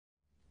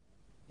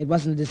It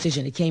wasn't a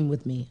decision. It came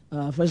with me.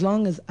 For as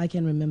long as I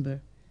can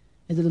remember,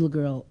 as a little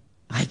girl,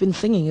 I've been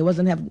singing. It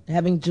wasn't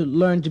having to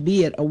learn to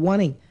be it or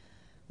wanting.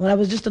 When I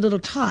was just a little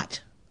tot,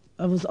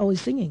 I was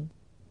always singing.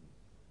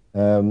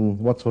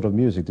 What sort of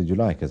music did you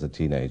like as a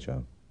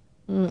teenager?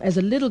 As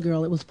a little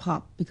girl, it was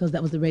pop because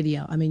that was the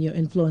radio. I mean, you're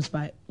influenced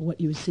by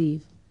what you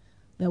receive.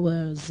 There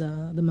was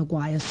the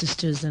Maguire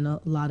sisters and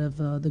a lot of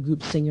the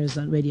group singers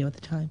on radio at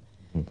the time.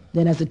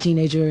 Then as a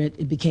teenager,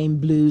 it became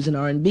blues and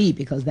R&B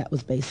because that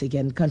was basic,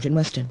 and country and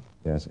western.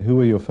 Yes. Who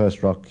were your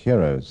first rock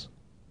heroes?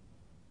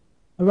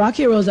 Rock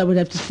heroes, I would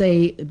have to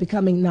say,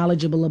 becoming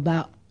knowledgeable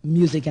about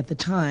music at the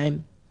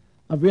time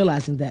of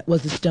realizing that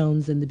was the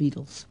Stones and the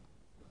Beatles.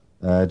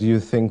 Do you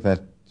think that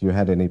you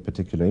had any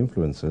particular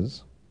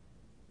influences?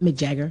 Mick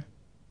Jagger,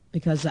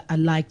 because I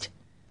liked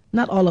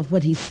not all of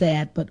what he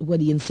said, but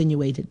what he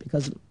insinuated,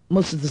 because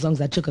most of the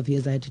songs I took of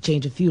his, I had to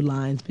change a few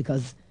lines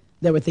because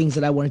there were things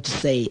that I wanted to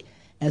say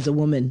as a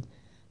woman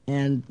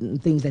and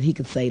things that he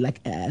could say, like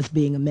as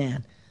being a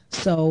man.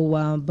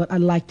 So, but I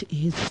liked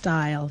his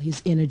style,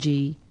 his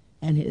energy,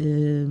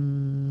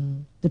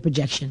 and the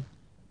projection.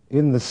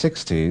 In the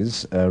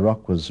 60s,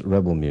 rock was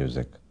rebel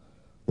music.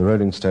 The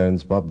Rolling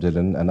Stones, Bob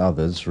Dylan, and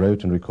others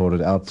wrote and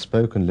recorded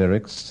outspoken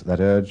lyrics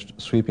that urged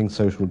sweeping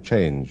social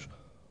change.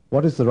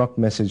 What is the rock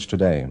message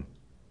today?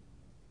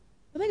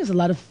 I think it's a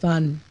lot of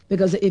fun,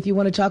 because if you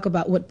want to talk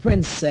about what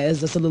Prince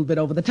says, it's a little bit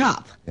over the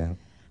top. Yeah.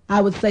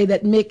 I would say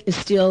that Mick is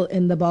still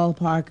in the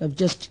ballpark of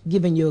just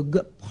giving you a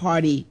good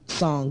party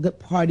song, good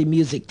party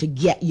music to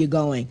get you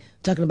going.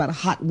 Talking about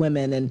hot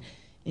women, and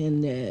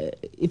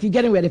if you're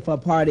getting ready for a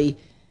party,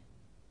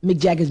 Mick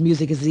Jagger's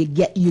music is the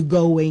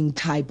get-you-going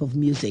type of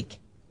music.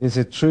 Is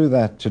it true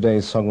that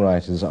today's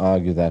songwriters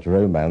argue that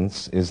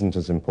romance isn't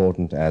as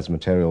important as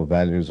material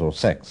values or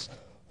sex?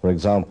 For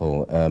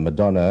example,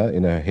 Madonna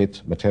in her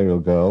hit Material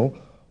Girl,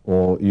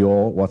 or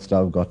your What's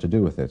Love Got to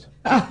Do with It?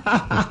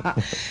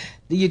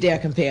 Do you dare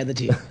compare the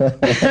two?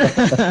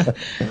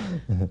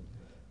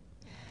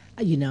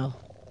 You know,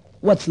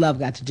 What's Love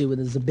Got to Do with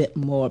It is a bit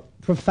more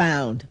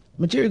profound.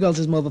 Material Girls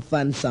is more of a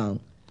fun song.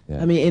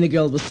 Yeah. I mean, any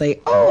girl would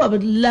say, oh, I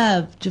would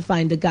love to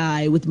find a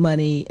guy with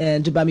money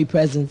and to buy me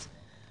presents.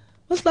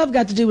 What's Love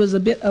Got to Do is a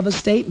bit of a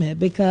statement,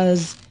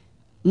 because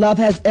love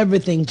has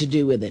everything to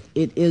do with it.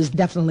 It is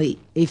definitely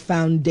a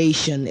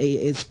foundation,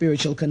 a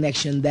spiritual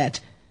connection that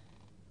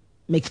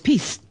makes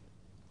peace.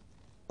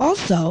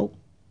 Also,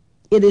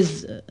 it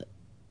is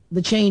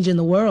the change in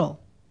the world.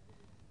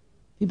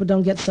 People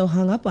don't get so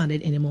hung up on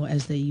it anymore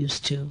as they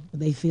used to.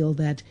 They feel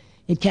that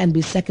it can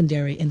be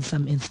secondary in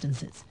some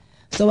instances.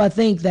 So I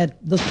think that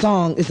the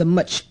song is a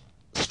much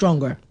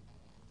stronger,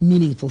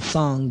 meaningful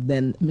song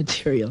than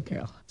Material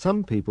Girl.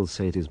 Some people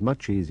say it is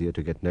much easier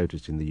to get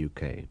noticed in the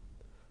UK.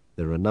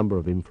 There are a number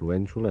of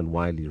influential and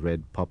widely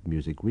read pop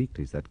music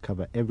weeklies that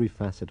cover every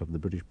facet of the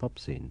British pop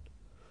scene.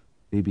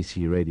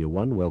 BBC Radio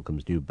 1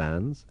 welcomes new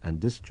bands, and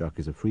disc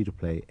jockeys are free to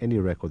play any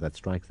record that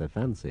strikes their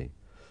fancy.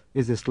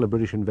 Is there still a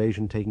British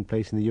invasion taking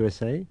place in the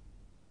USA?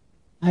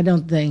 I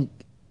don't think,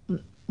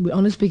 we're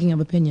only speaking of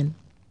opinion,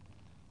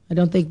 I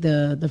don't think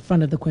the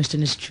front of the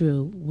question is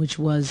true, which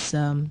was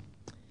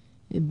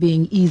it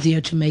being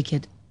easier to make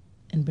it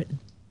in Britain.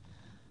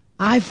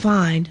 I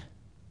find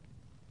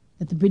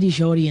that the British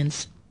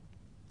audience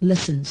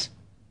listens,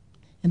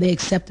 and they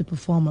accept the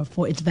performer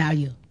for its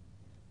value.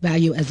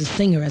 Value as a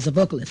singer, as a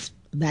vocalist,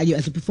 value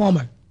as a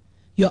performer.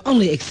 You're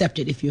only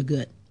accepted if you're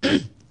good.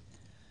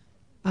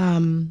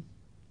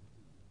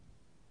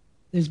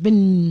 There's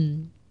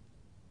been,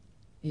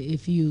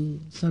 if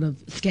you sort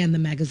of scan the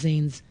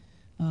magazines,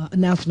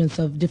 announcements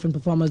of different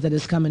performers that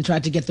has come and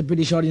tried to get the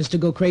British audience to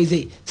go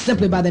crazy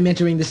simply by them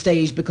entering the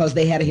stage because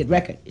they had a hit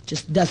record. It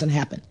just doesn't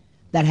happen.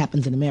 That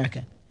happens in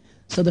America.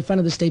 So the front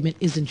of the statement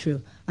isn't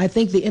true. I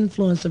think the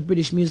influence of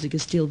British music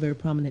is still very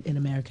prominent in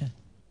America.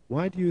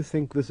 Why do you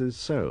think this is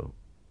so?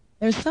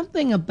 There's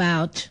something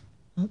about,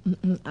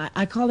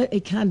 I call it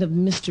a kind of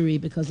mystery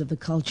because of the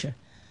culture.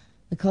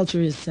 The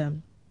culture is, the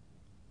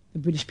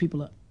British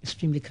people are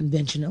extremely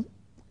conventional.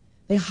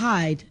 They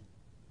hide.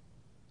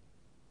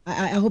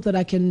 I hope that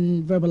I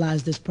can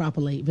verbalize this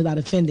properly without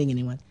offending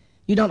anyone.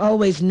 You don't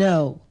always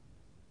know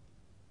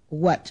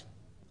what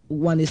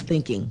one is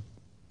thinking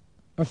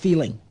or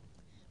feeling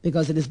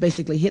because it is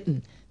basically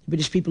hidden. The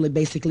British people have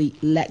basically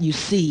let you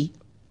see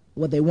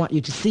what they want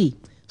you to see.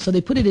 So they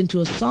put it into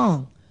a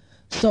song.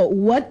 So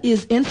what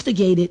is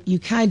instigated, you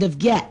kind of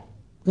get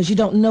because you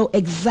don't know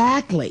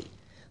exactly.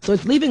 So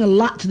it's leaving a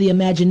lot to the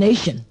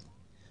imagination,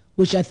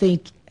 which I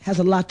think has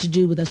a lot to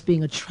do with us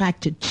being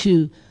attracted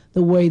to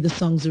the way the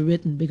songs are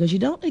written, because you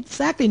don't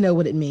exactly know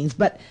what it means,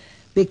 but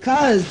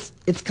because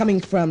it's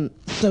coming from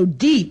so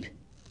deep,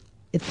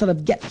 it sort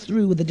of gets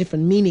through with a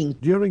different meaning.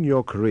 During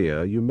your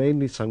career, you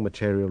mainly sung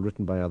material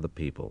written by other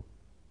people.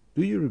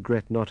 Do you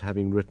regret not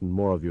having written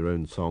more of your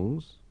own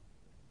songs?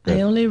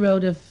 I only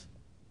wrote of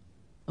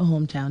a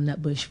hometown,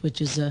 Nutbush,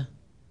 which is I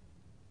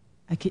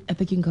think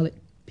you can call it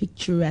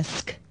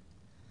picturesque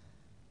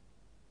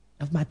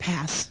of my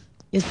past.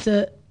 It's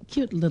a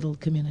cute little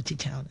community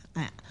town.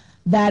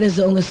 That is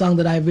the only song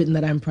that I've written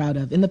that I'm proud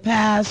of. In the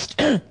past,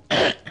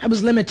 I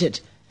was limited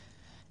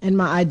in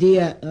my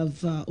idea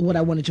of what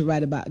I wanted to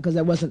write about because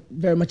there wasn't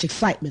very much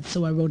excitement,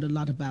 so I wrote a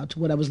lot about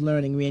what I was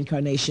learning,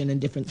 reincarnation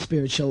and different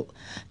spiritual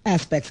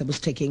aspects I was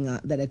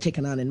that I'd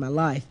taken on in my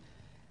life.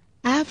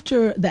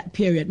 After that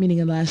period, meaning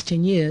in the last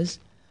 10 years,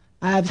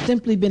 I've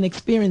simply been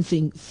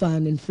experiencing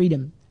fun and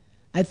freedom.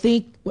 I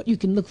think what you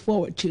can look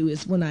forward to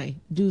is when I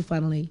do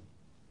finally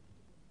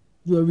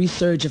do a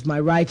resurge of my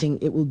writing,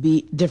 it will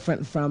be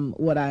different from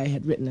what I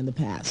had written in the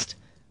past.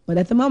 But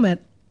at the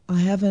moment, I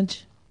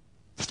haven't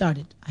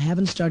started. I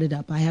haven't started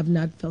up. I have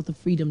not felt the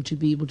freedom to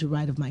be able to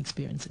write of my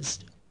experiences.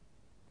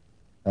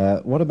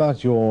 What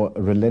about your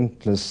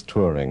relentless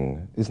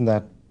touring? Isn't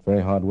that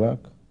very hard work?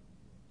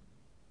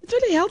 It's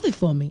really healthy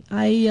for me.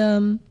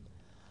 There's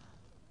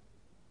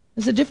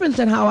a difference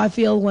in how I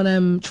feel when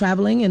I'm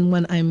traveling and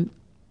when I'm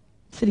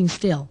sitting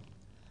still.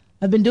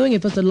 I've been doing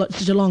it for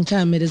such a long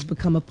time, it has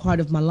become a part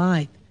of my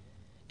life.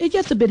 It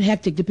gets a bit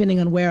hectic depending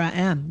on where I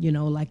am,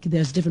 like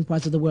there's different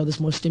parts of the world that's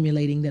more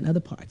stimulating than other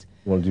parts.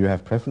 Well, do you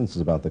have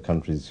preferences about the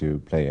countries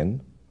you play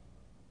in?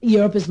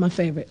 Europe is my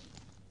favorite.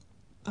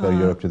 So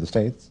Europe to the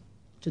States?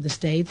 To the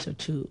States or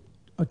to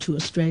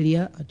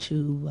Australia or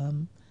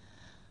to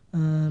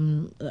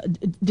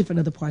different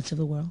other parts of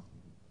the world.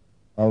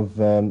 Of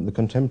the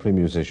contemporary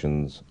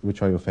musicians,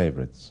 which are your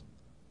favorites?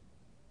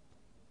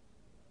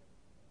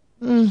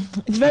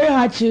 It's very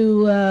hard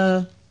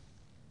to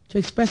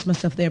express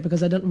myself there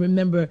because I don't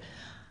remember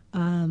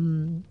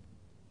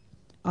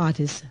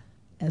artists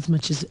as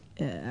much as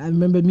I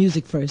remember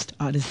music first,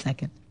 artists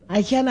second.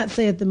 I cannot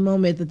say at the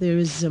moment that there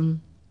is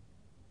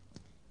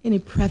any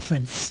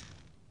preference.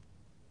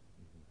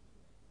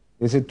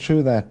 Is it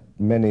true that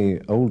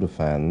many older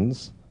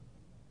fans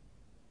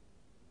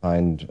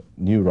find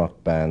new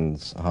rock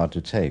bands hard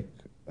to take?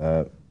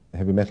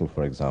 Heavy metal,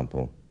 for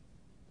example.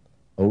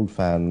 Old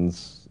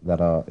fans that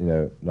are,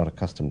 not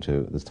accustomed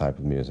to this type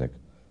of music.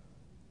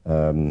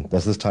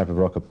 Does this type of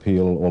rock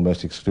appeal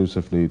almost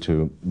exclusively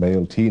to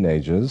male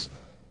teenagers?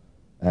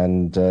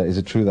 And is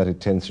it true that it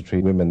tends to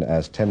treat women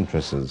as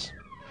temptresses?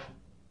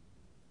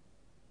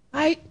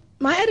 My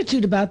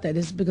attitude about that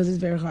is because it's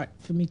very hard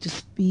for me to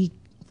speak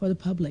for the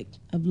public.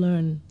 I've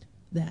learned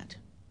that.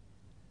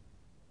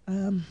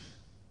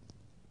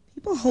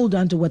 People hold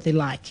on to what they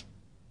like.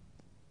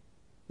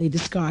 They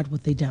discard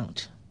what they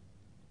don't.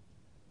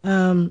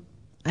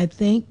 I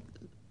think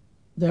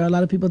there are a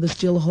lot of people that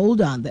still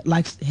hold on, that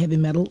likes heavy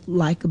metal,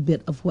 like a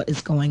bit of what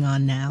is going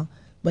on now,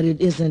 but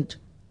it isn't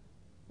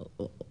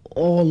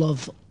all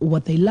of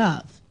what they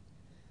love.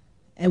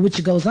 And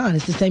which goes on.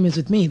 It's the same as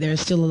with me. There are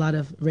still a lot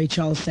of Ray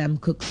Charles, Sam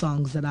Cooke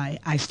songs that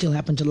I still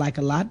happen to like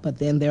a lot, but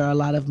then there are a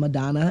lot of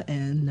Madonna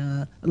and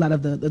a lot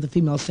of the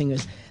female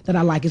singers that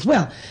I like as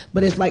well.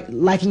 But it's like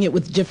liking it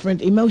with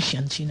different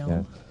emotions,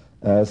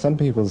 Yeah. Some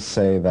people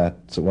say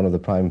that one of the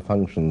prime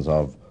functions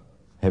of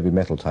heavy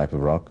metal type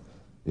of rock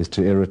is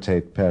to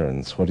irritate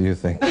parents. What do you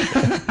think?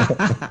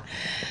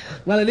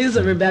 Well, it is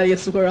a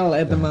rebellious world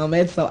at the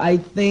moment, so I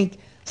think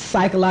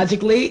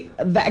psychologically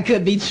that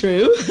could be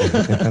true.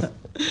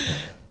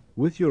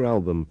 With your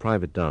album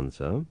Private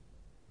Dancer,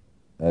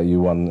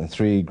 you won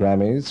 3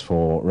 Grammys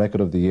for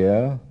Record of the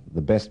Year,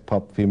 the Best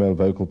Pop Female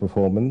Vocal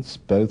Performance,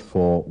 both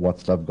for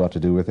What's Love Got to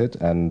Do with It,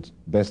 and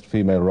Best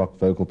Female Rock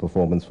Vocal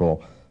Performance for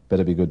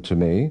Better Be Good to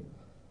Me.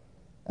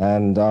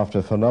 And after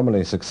a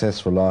phenomenally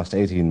successful last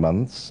 18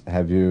 months,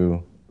 have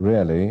you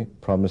really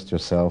promised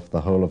yourself the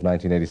whole of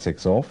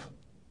 1986 off?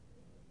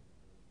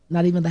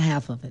 Not even the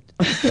half of it.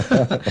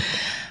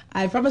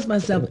 I promised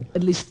myself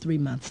at least 3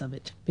 months of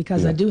it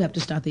because I do have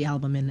to start the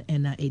album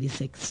in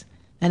 86.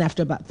 And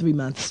after about 3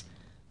 months,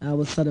 I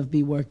will sort of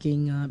be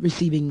working,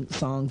 receiving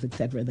songs,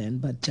 etc. then.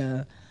 But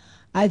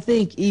I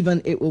think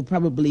even it will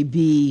probably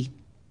be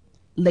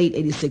late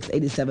 86,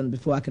 87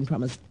 before I can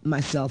promise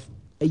myself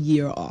a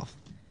year off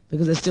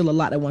because there's still a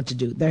lot I want to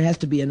do. There has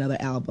to be another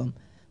album.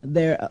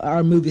 There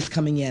are movies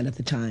coming in at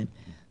the time.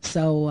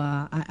 So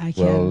I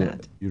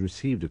cannot. You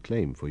received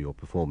acclaim for your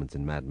performance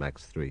in Mad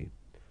Max 3.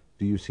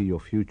 Do you see your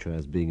future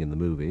as being in the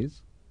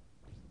movies?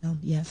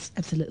 Yes,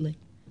 absolutely.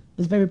 I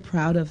was very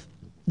proud of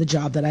the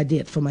job that I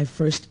did for my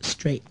first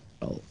straight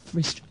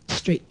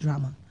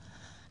drama.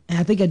 And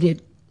I think I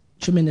did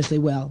tremendously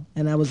well.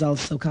 And I was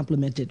also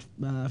complimented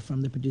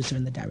from the producer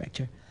and the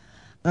director.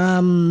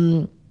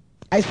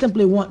 I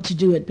simply want to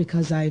do it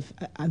because I've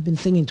been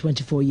singing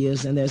 24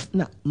 years and there's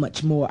not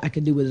much more I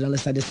could do with it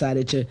unless I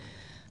decided to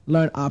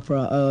learn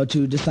opera or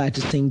to decide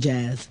to sing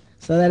jazz.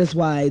 So that is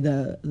why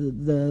the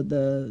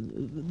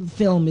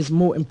film is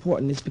more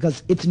important. It's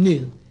because it's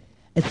new.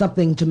 It's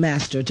something to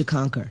master, to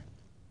conquer.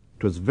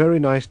 It was very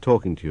nice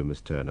talking to you,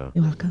 Miss Turner.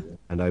 You're welcome.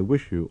 And I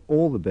wish you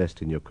all the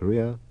best in your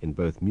career in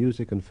both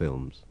music and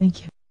films.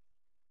 Thank you.